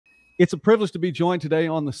It's a privilege to be joined today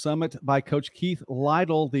on the summit by Coach Keith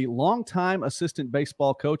Lytle, the longtime assistant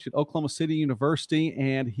baseball coach at Oklahoma City University,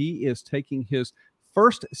 and he is taking his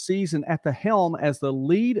first season at the helm as the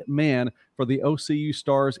lead man for the OCU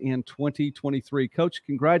Stars in 2023. Coach,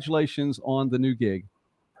 congratulations on the new gig.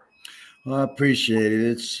 Well, I appreciate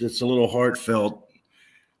it. It's a little heartfelt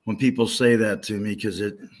when people say that to me because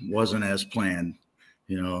it wasn't as planned.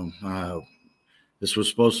 This was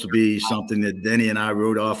supposed to be something that Denny and I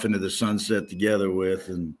rode off into the sunset together with,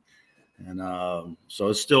 and so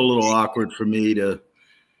it's still a little awkward for me to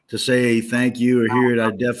say thank you or hear it.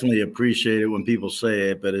 I definitely appreciate it when people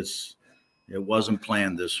say it, but it wasn't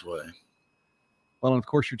planned this way. Well, and of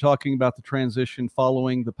course, you're talking about the transition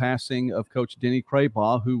following the passing of Coach Denny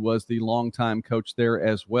Crabaugh, who was the longtime coach there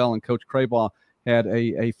as well. And Coach Crabaugh had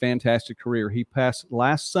a fantastic career. He passed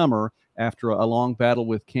last summer after a long battle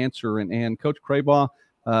with cancer. And Coach Crabaugh,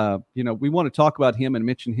 we want to talk about him and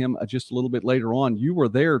mention him just a little bit later on. You were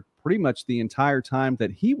there pretty much the entire time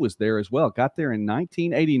that he was there as well. Got there in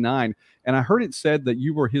 1989, and I heard it said that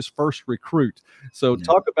you were his first recruit. So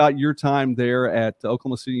talk about your time there at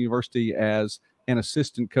Oklahoma City University as an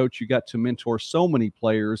assistant coach. You got to mentor so many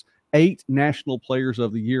players, 8 National Players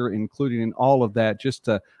of the Year included in all of that.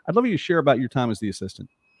 I'd love you to share about your time as the assistant.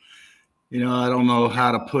 I don't know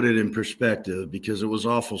how to put it in perspective because it was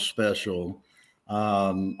awful special.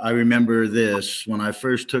 I remember this when I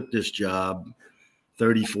first took this job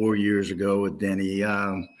 34 years ago with Denny.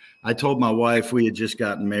 I told my wife we had just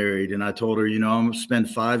gotten married, and I told her, I'm going to spend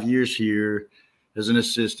 5 years here as an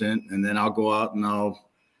assistant, and then I'll go out and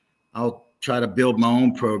I'll try to build my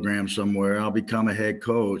own program somewhere. I'll become a head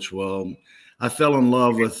coach. Well, I fell in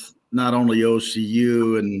love with not only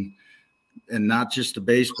OCU and not just the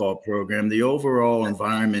baseball program. The overall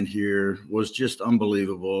environment here was just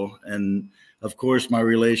unbelievable. And of course, my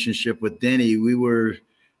relationship with Denny, we were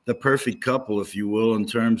the perfect couple, if you will, in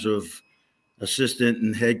terms of assistant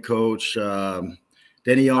and head coach.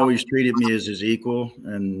 Denny always treated me as his equal.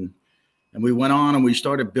 And we went on and we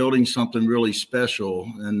started building something really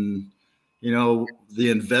special. And the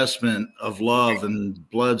investment of love and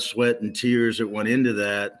blood, sweat, and tears that went into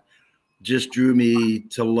that just drew me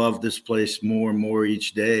to love this place more and more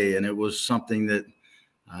each day. And it was something that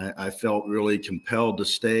I felt really compelled to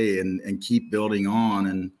stay and keep building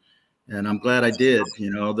on. And I'm glad I did.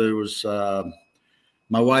 There was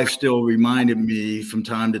my wife still reminded me from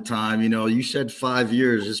time to time, you said 5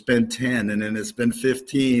 years, it's been 10, and then it's been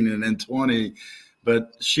 15, and then 20.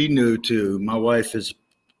 But she knew too. My wife has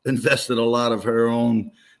invested a lot of her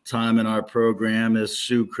own time in our program, as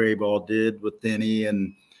Sue Crabaugh did with Denny,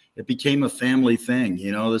 and it became a family thing.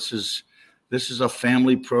 This is a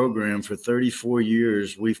family program for 34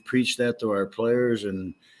 years. We've preached that to our players,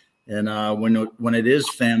 and when it is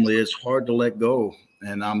family, it's hard to let go.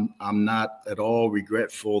 And I'm not at all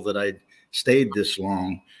regretful that I stayed this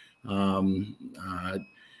long.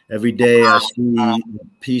 Every day I see a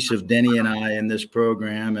piece of Denny and I in this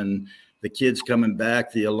program, and the kids coming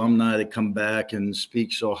back, the alumni that come back and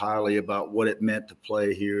speak so highly about what it meant to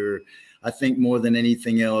play here. I think more than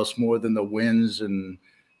anything else, more than the wins and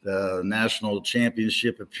the national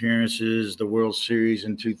championship appearances, the World Series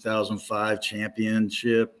in 2005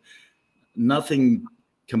 championship, nothing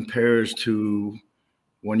compares to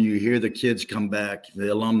when you hear the kids come back,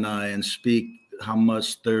 the alumni, and speak how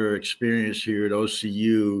much their experience here at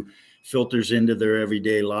OCU filters into their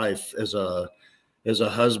everyday life as a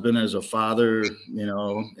husband, as a father,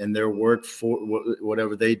 and their work for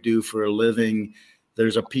whatever they do for a living.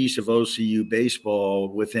 There's a piece of OCU baseball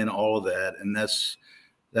within all of that. And that's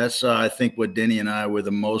I think what Denny and I were the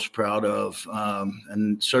most proud of.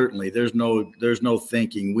 And certainly there's no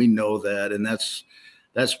thinking. We know that. And that's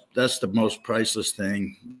the most priceless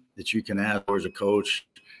thing that you can ask for as a coach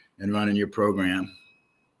and running your program.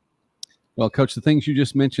 Well, Coach, the things you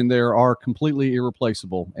just mentioned there are completely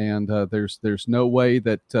irreplaceable, and there's no way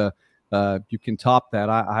that you can top that.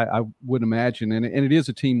 I would imagine, and it is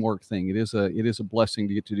a teamwork thing. It is a blessing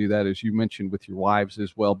to get to do that, as you mentioned, with your wives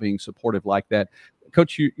as well, being supportive like that.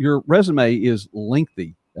 Coach, your resume is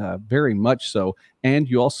lengthy, very much so, and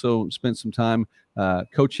you also spent some time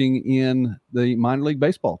coaching in the minor league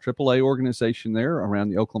baseball, AAA organization there around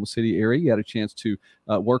the Oklahoma City area. You had a chance to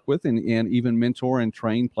work with and even mentor and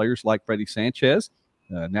train players like Freddie Sanchez,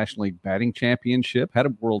 National League batting championship, had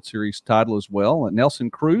a World Series title as well. Nelson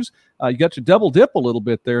Cruz, you got to double dip a little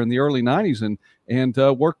bit there in the early 90s and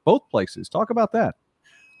work both places. Talk about that.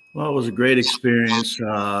 Well, it was a great experience.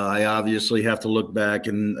 I obviously have to look back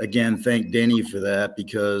and, again, thank Denny for that,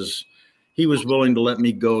 because he was willing to let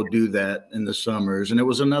me go do that in the summers. And it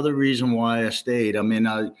was another reason why I stayed. I mean,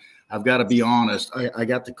 I I've got to be honest. I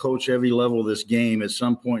got to coach every level of this game at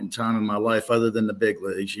some point in time in my life, other than the big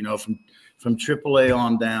leagues, you know, from AAA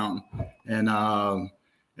on down.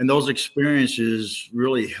 And those experiences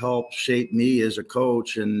really helped shape me as a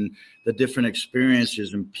coach, and the different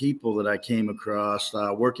experiences and people that I came across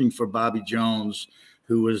working for Bobby Jones,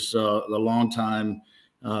 who was the longtime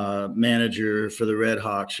manager for the Red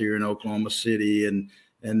Hawks here in Oklahoma City, and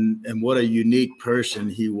what a unique person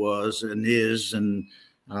he was and is, and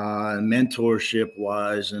mentorship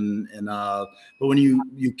wise, but when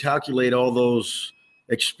you calculate all those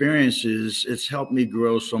experiences, it's helped me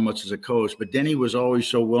grow so much as a coach. But Denny was always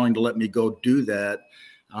so willing to let me go do that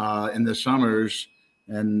in the summers,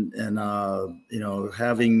 and you know,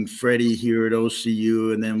 having Freddie here at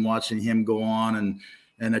OCU, and then watching him go on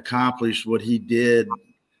and accomplish what he did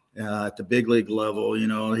at the big league level. You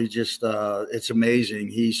know, he just it's amazing.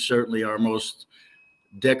 He's certainly our most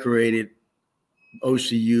decorated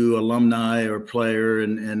OCU alumni or player,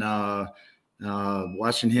 and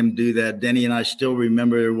watching him do that. Denny and I still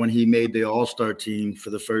remember when he made the All-Star team for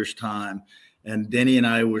the first time, and Denny and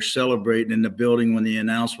I were celebrating in the building when the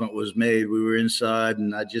announcement was made. We were inside,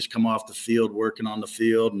 and I'd just come off the field, working on the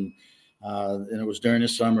field, and it was during the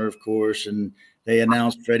summer, of course, and they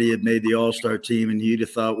announced Freddie had made the All-Star team, and you'd have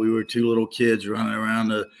thought we were two little kids running around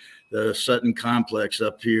the Sutton complex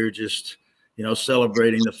up here, just, you know,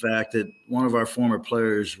 celebrating the fact that one of our former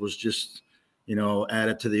players was just, you know,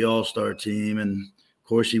 added to the All-Star team. And of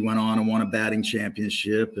course he went on and won a batting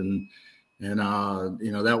championship, and you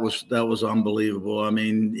know, that was unbelievable. I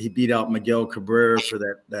mean, he beat out Miguel Cabrera for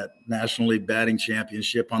that National League batting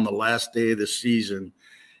championship on the last day of the season.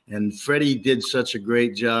 And Freddie did such a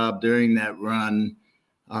great job during that run.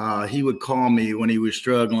 He would call me when he was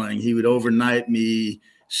struggling. He would overnight me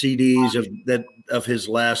CDs of his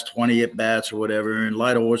last 20 at bats or whatever. And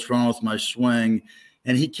Lytle, what's wrong with my swing?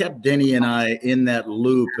 And he kept Denny and I in that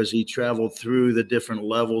loop as he traveled through the different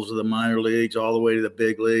levels of the minor leagues, all the way to the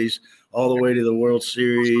big leagues, all the way to the World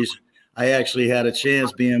Series. I actually had a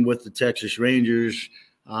chance being with the Texas Rangers.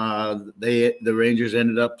 The Rangers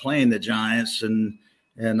ended up playing the Giants, and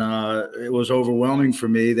it was overwhelming for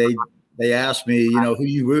me. They asked me, you know, who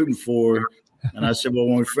you rooting for? And I said, well,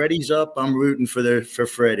 when Freddie's up, I'm rooting for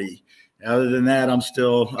Freddie. Other than that,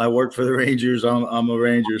 I work for the Rangers. I'm a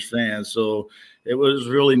Rangers fan. So it was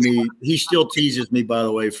really neat. He still teases me, by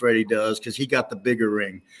the way, Freddie does, because he got the bigger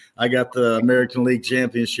ring. I got the American League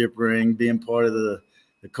Championship ring, being part of the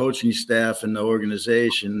coaching staff and the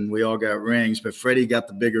organization. We all got rings, but Freddie got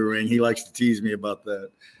the bigger ring. He likes to tease me about that.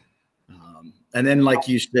 And then, like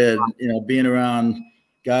you said, you know, being around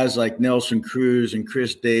guys like Nelson Cruz and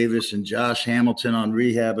Chris Davis and Josh Hamilton on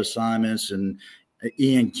rehab assignments, and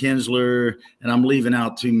Ian Kinsler, and I'm leaving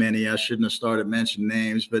out too many. I shouldn't have started mentioning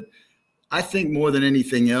names, but I think more than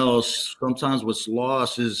anything else, sometimes what's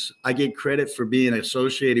lost is I get credit for being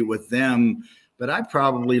associated with them, but I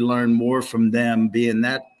probably learned more from them being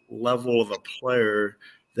that level of a player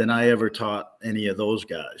than I ever taught any of those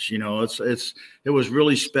guys. You know, it was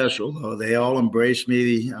really special, though. They all embraced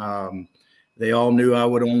me. They all knew I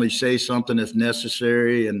would only say something if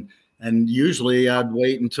necessary, and usually I'd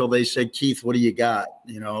wait until they said, Keith, what do you got?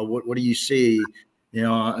 You know, what do you see? You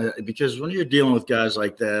know, because when you're dealing with guys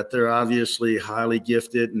like that, they're obviously highly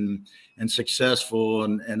gifted and successful,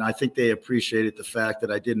 and I think they appreciated the fact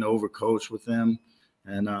that I didn't overcoach with them.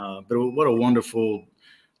 And but what a wonderful.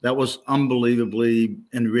 That was unbelievably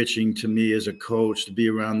enriching to me as a coach, to be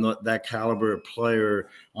around that caliber of player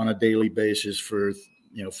on a daily basis for,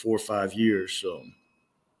 you know, 4 or 5 years. So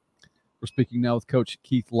we're speaking now with Coach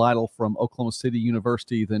Keith Lytle from Oklahoma City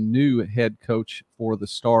University, the new head coach for the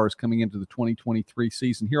Stars coming into the 2023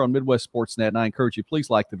 season here on Midwest Sportsnet. And I encourage you, please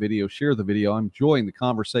like the video, share the video. I'm enjoying the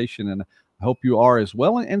conversation, and I hope you are as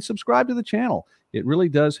well. And subscribe to the channel. It really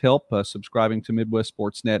does help subscribing to Midwest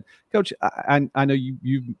Sportsnet. Coach, I know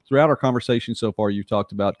you throughout our conversation so far, you've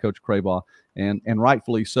talked about Coach Crabaugh, and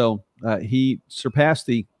rightfully so. He surpassed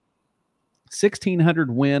the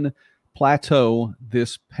 1,600 win plateau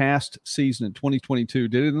this past season in 2022.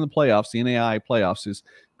 Did it in the playoffs, the NAIA playoffs. His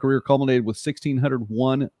career culminated with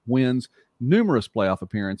 1,601 wins, numerous playoff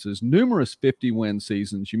appearances, numerous 50-win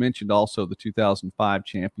seasons. You mentioned also the 2005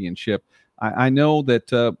 championship. I know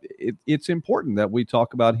that it's important that we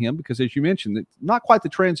talk about him because, as you mentioned, it's not quite the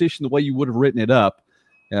transition the way you would have written it up.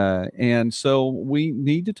 And so we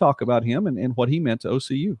need to talk about him and what he meant to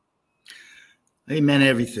OCU. He meant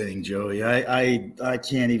everything, Joey. I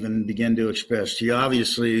can't even begin to express to you.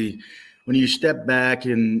 Obviously, when you step back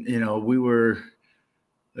and, you know, we were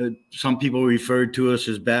some people referred to us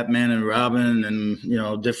as Batman and Robin, and, you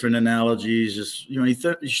know, different analogies. Just, you know,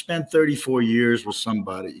 you spent 34 years with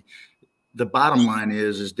somebody. the bottom line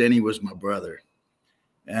is Denny was my brother.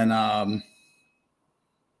 And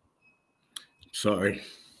sorry,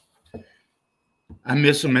 I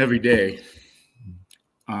miss him every day.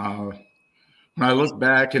 When I look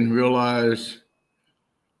back and realize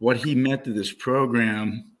what he meant to this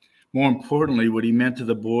program, more importantly, what he meant to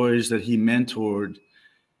the boys that he mentored,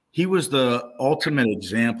 he was the ultimate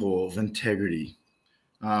example of integrity.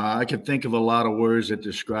 I could think of a lot of words that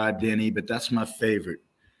describe Denny, but that's my favorite.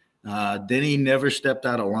 Denny never stepped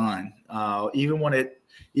out of line, even when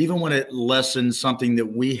it lessened something that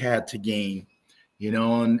we had to gain, you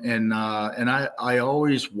know. And I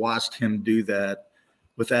always watched him do that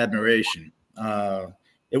with admiration.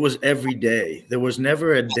 It was every day. There was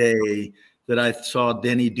never a day that I saw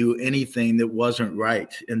Denny do anything that wasn't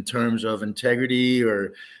right in terms of integrity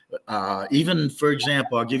or even, for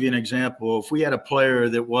example, I'll give you an example. If we had a player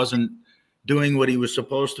that wasn't doing what he was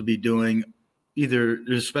supposed to be doing, either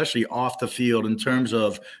especially off the field in terms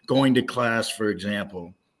of going to class, for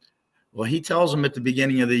example, well, he tells them at the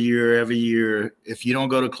beginning of the year, every year, if you don't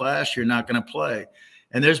go to class, you're not going to play.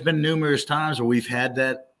 And there's been numerous times where we've had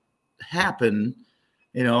that happen,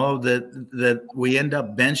 you know, that we end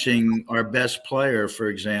up benching our best player, for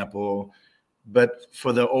example, but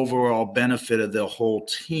for the overall benefit of the whole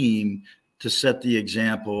team to set the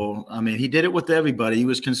example. I mean, he did it with everybody. He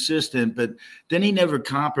was consistent, but then he never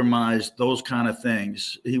compromised those kind of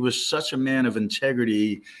things. He was such a man of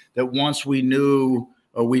integrity that once we knew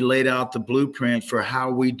or we laid out the blueprint for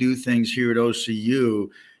how we do things here at OCU,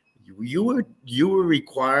 you were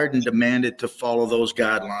required and demanded to follow those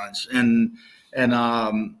guidelines. And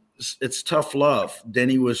it's tough love.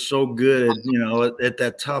 Denny was so good, you know, at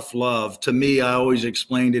that tough love. To me, I always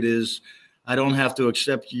explained it as, I don't have to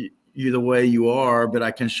accept you the way you are, but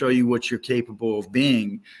I can show you what you're capable of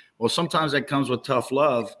being. Well, sometimes that comes with tough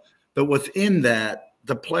love, but within that,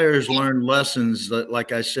 the players learn lessons that,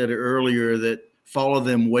 like I said earlier, that follow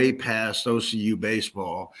them way past OCU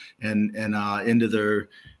baseball and into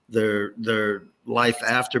their life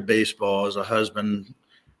after baseball, as a husband,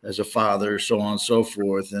 as a father, so on and so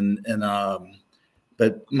forth.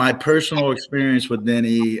 But my personal experience with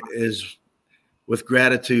Denny is with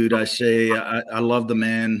gratitude. I say I love the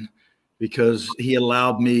man because he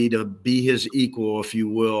allowed me to be his equal, if you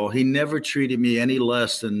will. He never treated me any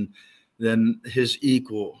less than his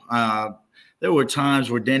equal. There were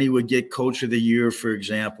times where Denny would get Coach of the Year, for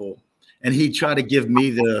example, and he'd try to give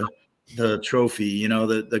me the trophy, you know,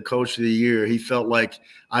 the Coach of the Year. He felt like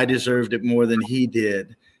I deserved it more than he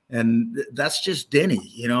did. And that's just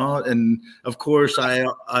Denny, you know. And of course,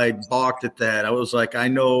 I balked at that. I was like, I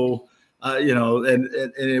know, you know, and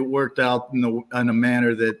it worked out in a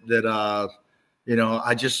manner that you know,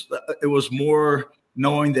 it was more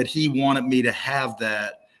knowing that he wanted me to have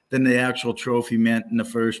that than the actual trophy meant in the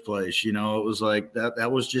first place. You know, it was like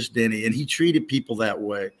that was just Denny, and he treated people that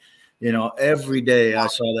way. You know, every day I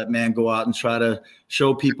saw that man go out and try to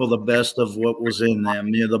show people the best of what was in them,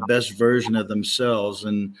 you know, the best version of themselves.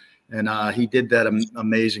 And he did that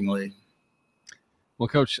amazingly. Well,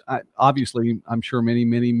 Coach, obviously, I'm sure many,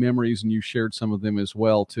 many memories, and you shared some of them as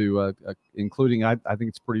well, too, including, I think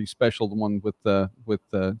it's pretty special, the one with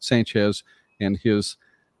Sanchez and his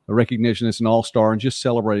recognition as an all-star and just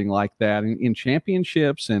celebrating like that in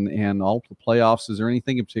championships and all the playoffs. Is there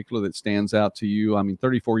anything in particular that stands out to you? I mean,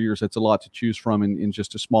 34 years, that's a lot to choose from in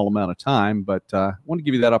just a small amount of time, but I want to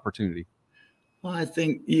give you that opportunity. Well, I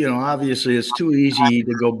think, you know, obviously it's too easy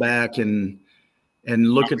to go back and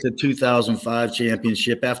look at the 2005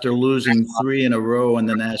 championship after losing 3 in a row in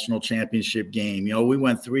the national championship game. You know, we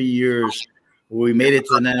went 3 years where we made it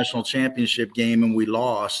to the national championship game and we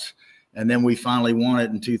lost. And then we finally won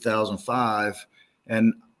it in 2005.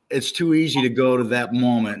 And it's too easy to go to that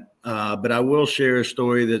moment. But I will share a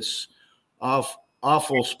story that's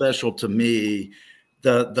awful special to me.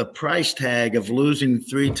 The price tag of losing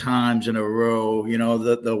 3 times in a row, you know,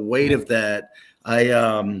 the weight of that.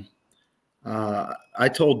 I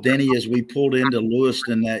told Denny as we pulled into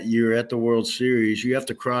Lewiston that year at the World Series, you have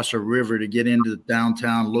to cross a river to get into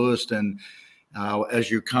downtown Lewiston. As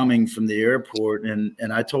you're coming from the airport.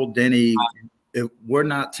 And I told Denny, we're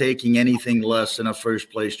not taking anything less than a first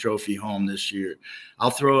place trophy home this year.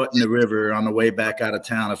 I'll throw it in the river on the way back out of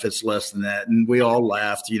town if it's less than that. And we all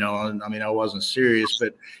laughed, you know, and I mean, I wasn't serious,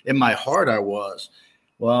 but in my heart I was.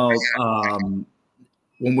 Well,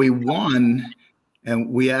 when we won and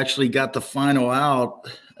we actually got the final out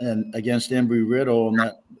and against Embry-Riddle in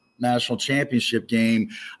that national championship game,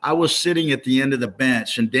 I was sitting at the end of the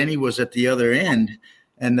bench and Denny was at the other end,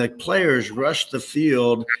 and the players rushed the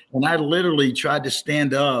field, and I literally tried to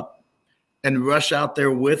stand up and rush out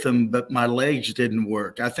there with him, but my legs didn't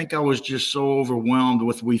work. I think I was just so overwhelmed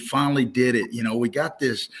with, we finally did it. You know, we got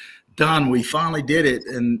this done. We finally did it.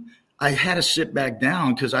 And I had to sit back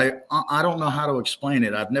down because I don't know how to explain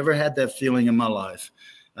it. I've never had that feeling in my life.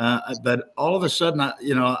 But all of a sudden,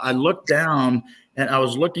 I looked down and I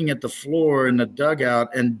was looking at the floor in the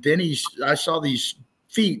dugout, and I saw these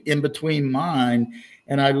feet in between mine.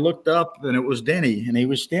 And I looked up, and it was Denny, and he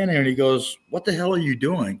was standing there, and he goes, "What the hell are you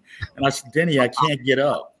doing?" And I said, "Denny, I can't get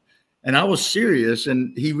up." And I was serious,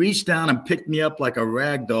 and he reached down and picked me up like a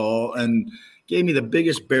rag doll and gave me the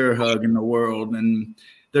biggest bear hug in the world. And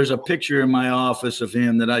there's a picture in my office of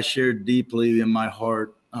him that I shared deeply in my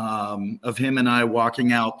heart, of him and I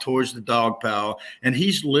walking out towards the dog pile, and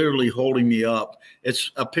he's literally holding me up.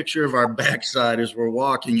 It's a picture of our backside as we're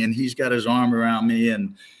walking, and he's got his arm around me,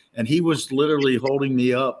 and he was literally holding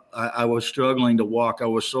me up. I was struggling to walk. I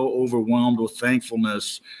was so overwhelmed with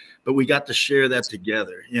thankfulness, but we got to share that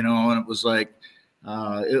together, and it was like,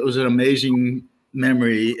 it was an amazing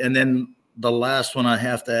memory. And then the last one I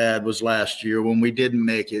have to add was last year when we didn't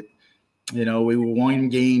make it. We were one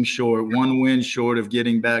win short of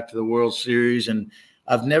getting back to the World Series. And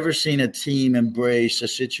I've never seen a team embrace a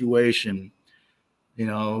situation,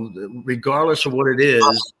 regardless of what it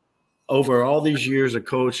is. Over all these years of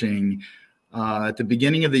coaching, at the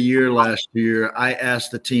beginning of the year last year, I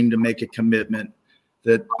asked the team to make a commitment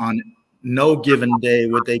that on no given day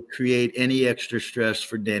would they create any extra stress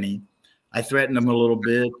for Denny. I threatened him a little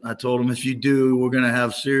bit. I told him, if you do, we're going to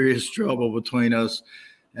have serious trouble between us.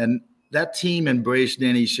 And that team embraced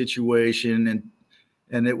Denny's situation.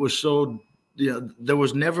 And it was so, there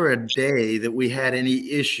was never a day that we had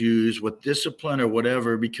any issues with discipline or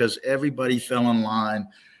whatever, because everybody fell in line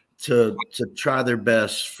to try their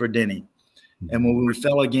best for Denny. And when we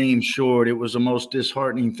fell a game short, it was the most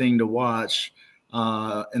disheartening thing to watch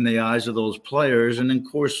in the eyes of those players. And of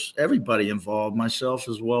course, everybody involved, myself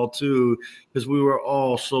as well too, because we were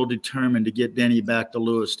all so determined to get Denny back to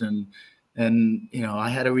Lewiston. And, I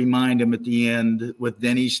had to remind him at the end with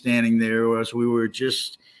Denny standing there as we were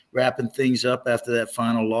just wrapping things up after that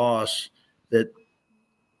final loss that,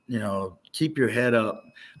 keep your head up.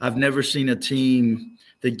 I've never seen a team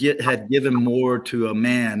that had given more to a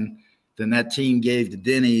man than that team gave to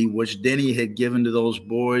Denny, which Denny had given to those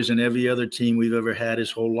boys and every other team we've ever had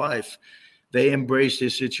his whole life. They embraced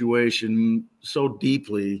his situation so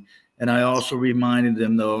deeply. And I also reminded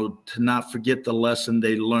them, though, to not forget the lesson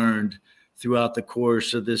they learned throughout the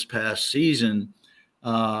course of this past season.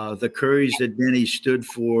 The courage that Denny stood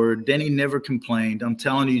for. Denny never complained. I'm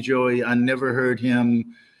telling you, Joey, I never heard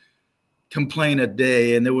him complain a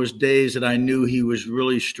day. And there was days that I knew he was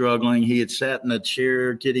really struggling. He had sat in a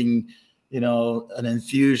chair getting, an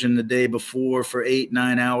infusion the day before for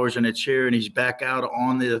 8-9 hours in a chair, and he's back out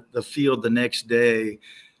on the field the next day.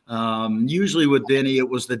 Usually with Denny, it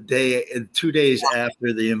was 2 days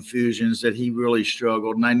after the infusions that he really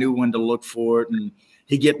struggled, and I knew when to look for it. And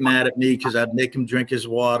he'd get mad at me because I'd make him drink his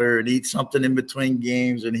water and eat something in between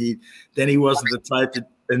games, and he wasn't the type that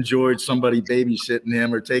enjoyed somebody babysitting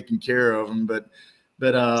him or taking care of him. But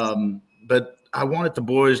I wanted the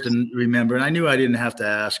boys to remember, and I knew I didn't have to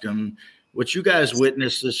ask them. What you guys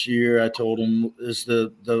witnessed this year, I told them, is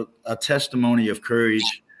a testimony of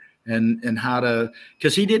courage and how to,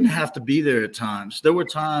 because he didn't have to be there at times. There were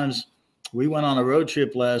times we went on a road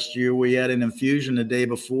trip last year. We had an infusion the day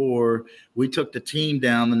before. We took the team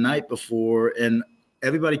down the night before, and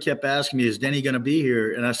everybody kept asking me, is Denny going to be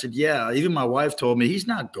here? And I said, yeah. Even my wife told me, he's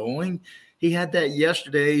not going. He had that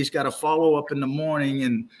yesterday. He's got a follow-up in the morning.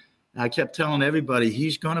 And I kept telling everybody,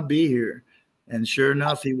 he's going to be here. And sure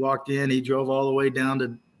enough, he walked in. He drove all the way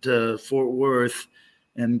down to Fort Worth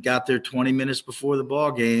and got there 20 minutes before the ball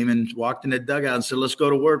game and walked in the dugout and said, let's go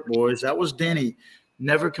to work, boys. That was Denny.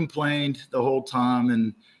 Never complained the whole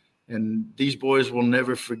time. And these boys will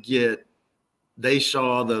never forget. They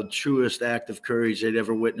saw the truest act of courage they'd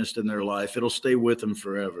ever witnessed in their life. It'll stay with them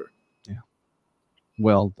forever. Yeah.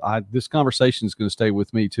 Well, this conversation is going to stay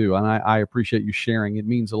with me too. And I appreciate you sharing. It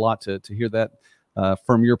means a lot to hear that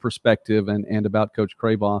from your perspective and about Coach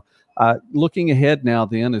Crabaugh. Looking ahead now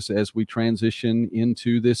then as we transition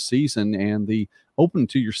into this season, and the open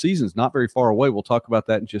to your season's not very far away. We'll talk about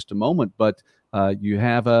that in just a moment. But you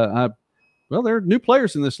have well, there are new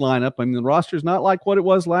players in this lineup. I mean, the roster's not like what it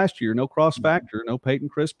was last year. No cross factor, no Peyton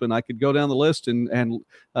Crispin. I could go down the list and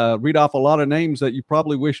read off a lot of names that you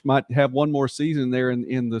probably wish might have one more season there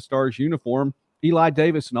in the Stars uniform. Eli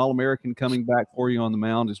Davis, an All-American, coming back for you on the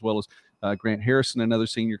mound, as well as Grant Harrison, another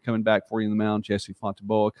senior, coming back for you on the mound. Jesse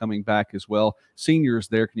Fonteboa coming back as well. Seniors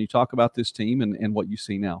there. Can you talk about this team and what you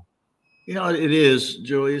see now? It is,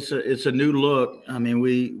 Joey. It's a new look. I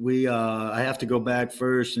mean, I have to go back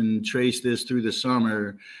first and trace this through the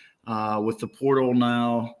summer with the portal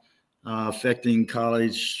now affecting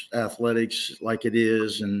college athletics like it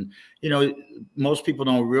is, and most people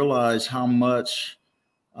don't realize how much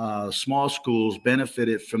small schools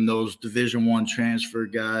benefited from those Division I transfer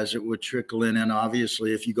guys that would trickle in. And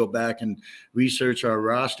obviously, if you go back and research our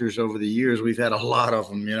rosters over the years, we've had a lot of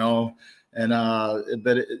them, And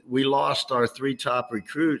we lost our 3 top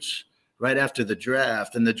recruits right after the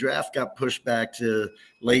draft, and the draft got pushed back to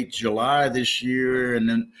late July this year. And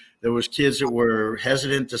then there was kids that were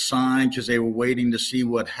hesitant to sign because they were waiting to see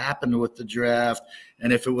what happened with the draft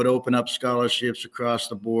and if it would open up scholarships across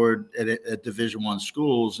the board at Division I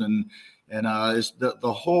schools. And it's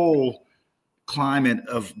the whole climate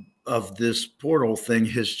of this portal thing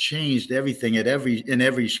has changed everything in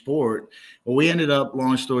every sport. Well, we ended up,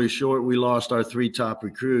 long story short, we lost our 3 top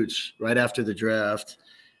recruits right after the draft.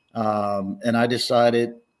 And I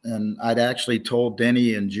decided, and I'd actually told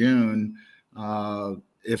Denny in June,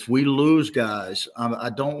 if we lose guys,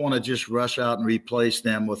 I don't want to just rush out and replace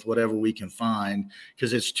them with whatever we can find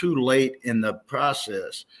because it's too late in the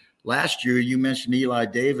process. Last year, you mentioned Eli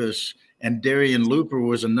Davis, and Darian Looper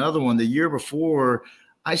was another one. The year before,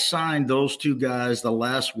 I signed those 2 guys the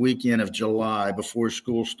last weekend of July before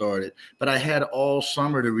school started, but I had all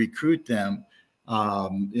summer to recruit them.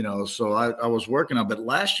 So I was working on it. But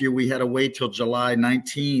last year we had to wait till July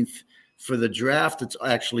 19th for the draft to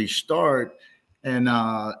actually start. And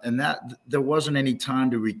that there wasn't any time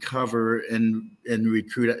to recover and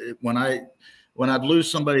recruit. When I'd lose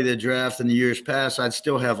somebody to the draft in the years past, I'd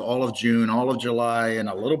still have all of June, all of July, and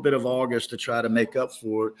a little bit of August to try to make up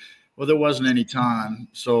for it. Well, there wasn't any time.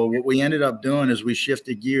 So what we ended up doing is we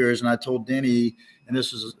shifted gears, and I told Denny, and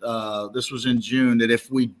this was in June, that if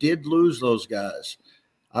we did lose those guys,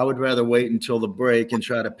 I would rather wait until the break and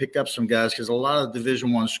try to pick up some guys because a lot of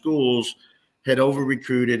Division I schools had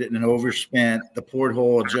over-recruited and overspent. The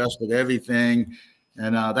porthole adjusted everything,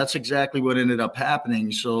 and that's exactly what ended up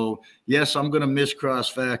happening. So, yes, I'm going to miss Cross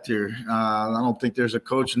Factor. I don't think there's a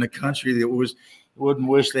coach in the country that wouldn't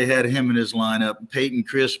wish they had him in his lineup. Peyton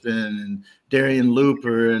Crispin and Darian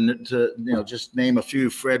Looper, and to just name a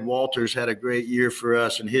few. Fred Walters had a great year for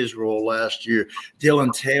us in his role last year.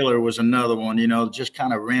 Dylan Taylor was another one, just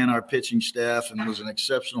kind of ran our pitching staff and was an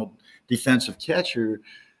exceptional defensive catcher.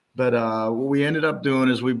 But what we ended up doing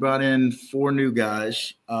is we brought in 4 new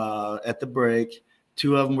guys at the break.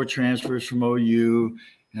 2 of them were transfers from OU,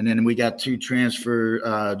 and then we got 2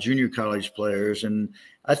 transfer junior college players. And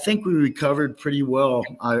I think we recovered pretty well.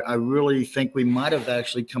 I really think we might have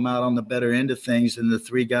actually come out on the better end of things than the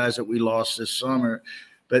 3 guys that we lost this summer.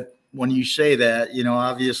 But when you say that,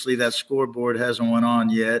 obviously that scoreboard hasn't went on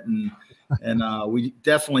yet, and we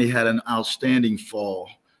definitely had an outstanding fall.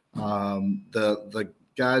 The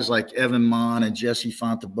guys like Evan Mon and Jesse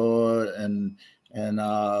Fonteboa and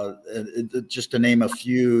just to name a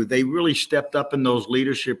few, they really stepped up in those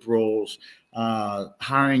leadership roles.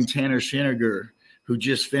 Hiring Tanner Schinniger, who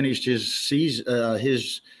just finished his season,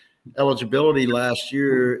 his eligibility last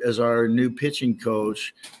year as our new pitching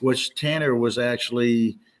coach, which Tanner was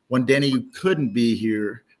actually, when Denny couldn't be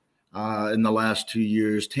here in the last 2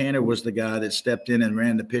 years, Tanner was the guy that stepped in and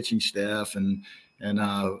ran the pitching staff, and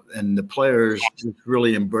the players just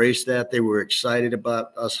really embraced that. They were excited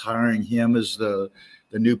about us hiring him as the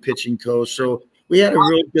new pitching coach. So we had a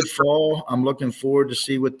really good fall. I'm looking forward to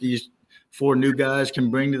see what these 4 new guys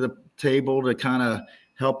can bring to the table to kind of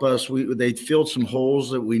help us. They filled some holes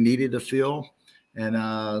that we needed to fill,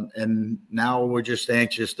 and now we're just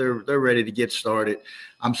anxious. They're ready to get started.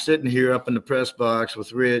 I'm sitting here up in the press box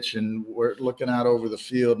with Rich, and we're looking out over the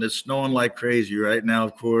field, and it's snowing like crazy right now,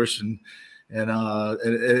 of course, and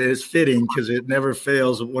it's fitting because it never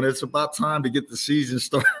fails. When it's about time to get the season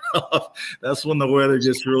started off, that's when the weather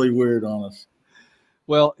gets really weird on us.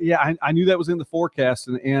 Well, yeah, I knew that was in the forecast,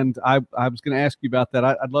 and I was going to ask you about that.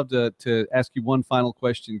 I'd love to ask you one final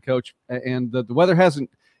question, Coach. And the weather hasn't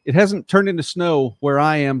turned into snow where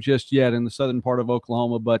I am just yet in the southern part of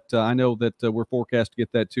Oklahoma, but I know that we're forecast to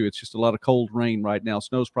get that too. It's just a lot of cold rain right now.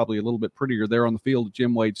 Snow's probably a little bit prettier there on the field at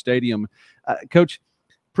Jim Wade Stadium. Coach,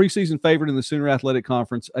 preseason favorite in the Sooner Athletic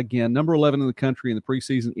Conference, again, number 11 in the country in the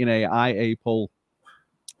preseason NAIA poll.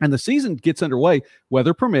 And the season gets underway,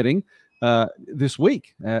 weather permitting, this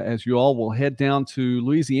week, as you all will head down to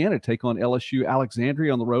Louisiana, take on LSU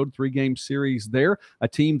Alexandria on the road, 3-game series there, a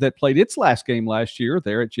team that played its last game last year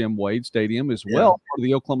there at Jim Wade Stadium as well, part of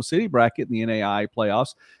the Oklahoma City bracket in the NAIA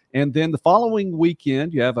playoffs. And then the following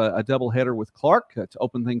weekend, you have a doubleheader with Clark to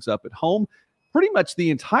open things up at home. pretty much the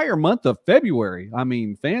entire month of February. I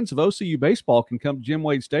mean, fans of OCU baseball can come to Jim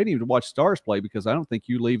Wade Stadium to watch Stars play because I don't think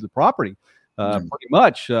you leave the property pretty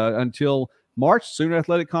much until March. Student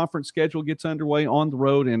Athletic Conference schedule gets underway on the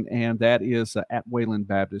road, and that is at Wayland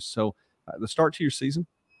Baptist. So the start to your season?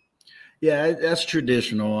 Yeah, that's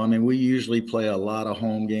traditional. I mean, we usually play a lot of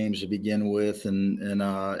home games to begin with, and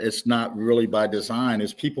it's not really by design.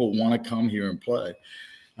 It's people want to come here and play.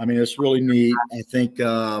 I mean, it's really neat. I think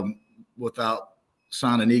without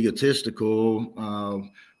sounding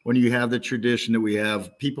egotistical, when you have the tradition that we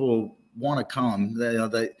have, people want to come.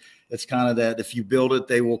 It's kind of that if you build it,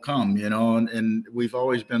 they will come, you know, and we've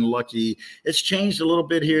always been lucky. It's changed a little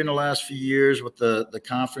bit here in the last few years with the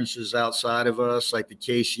conferences outside of us, like the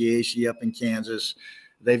KCAC up in Kansas.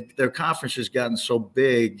 Their conference has gotten so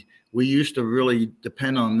big. We used to really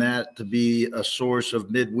depend on that to be a source of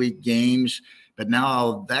midweek games, but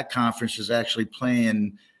now that conference is actually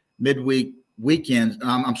playing weekend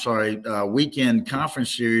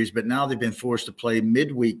conference series, but now they've been forced to play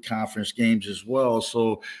midweek conference games as well.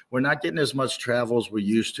 So we're not getting as much travel as we're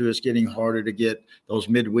used to. It's getting harder to get those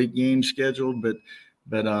midweek games scheduled, but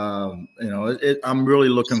you know, I'm really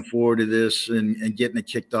looking forward to this and getting it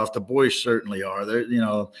kicked off. The boys certainly are.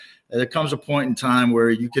 There comes a point in time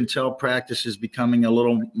where you can tell practice is becoming a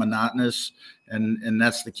little monotonous, and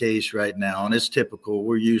that's the case right now. And it's typical.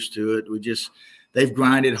 We're used to it. They've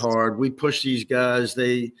grinded hard. We push these guys.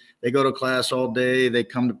 They go to class all day. They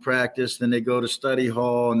come to practice. Then they go to study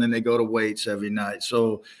hall, and then they go to weights every night.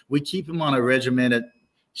 So we keep them on a regimented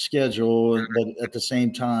schedule. But at the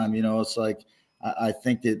same time, you know, it's like I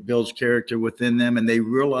think it builds character within them, and they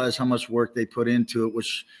realize how much work they put into it,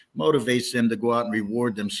 which motivates them to go out and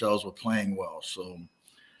reward themselves with playing well. So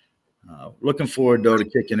looking forward, though, to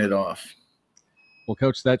kicking it off. Well,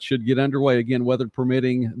 Coach, that should get underway again, weather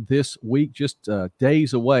permitting, this week, just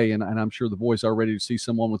days away. And I'm sure the boys are ready to see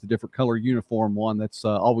someone with a different color uniform on. That's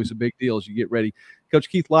always a big deal as you get ready. Coach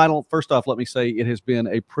Keith Lytle, first off, let me say it has been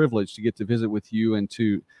a privilege to get to visit with you and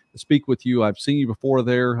to speak with you. I've seen you before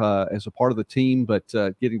there as a part of the team, but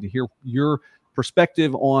getting to hear your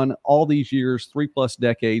perspective on all these years, 3+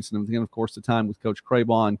 decades, and then, of course, the time with Coach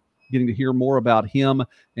Crabaugh, getting to hear more about him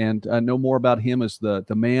and know more about him as the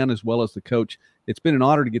man as well as the coach. It's been an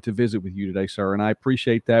honor to get to visit with you today, sir, and I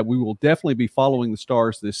appreciate that. We will definitely be following the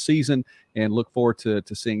Stars this season and look forward to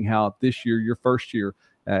seeing how this year, your first year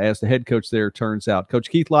as the head coach there, turns out. Coach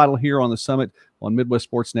Keith Lytle here on the Summit on Midwest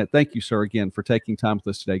Sportsnet. Thank you, sir, again for taking time with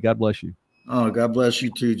us today. God bless you. Oh, God bless you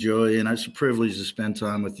too, Joey, and it's a privilege to spend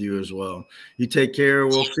time with you as well. You take care.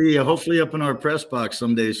 We'll see you hopefully up in our press box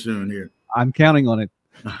someday soon here. I'm counting on it.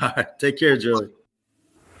 All right. Take care, Joey.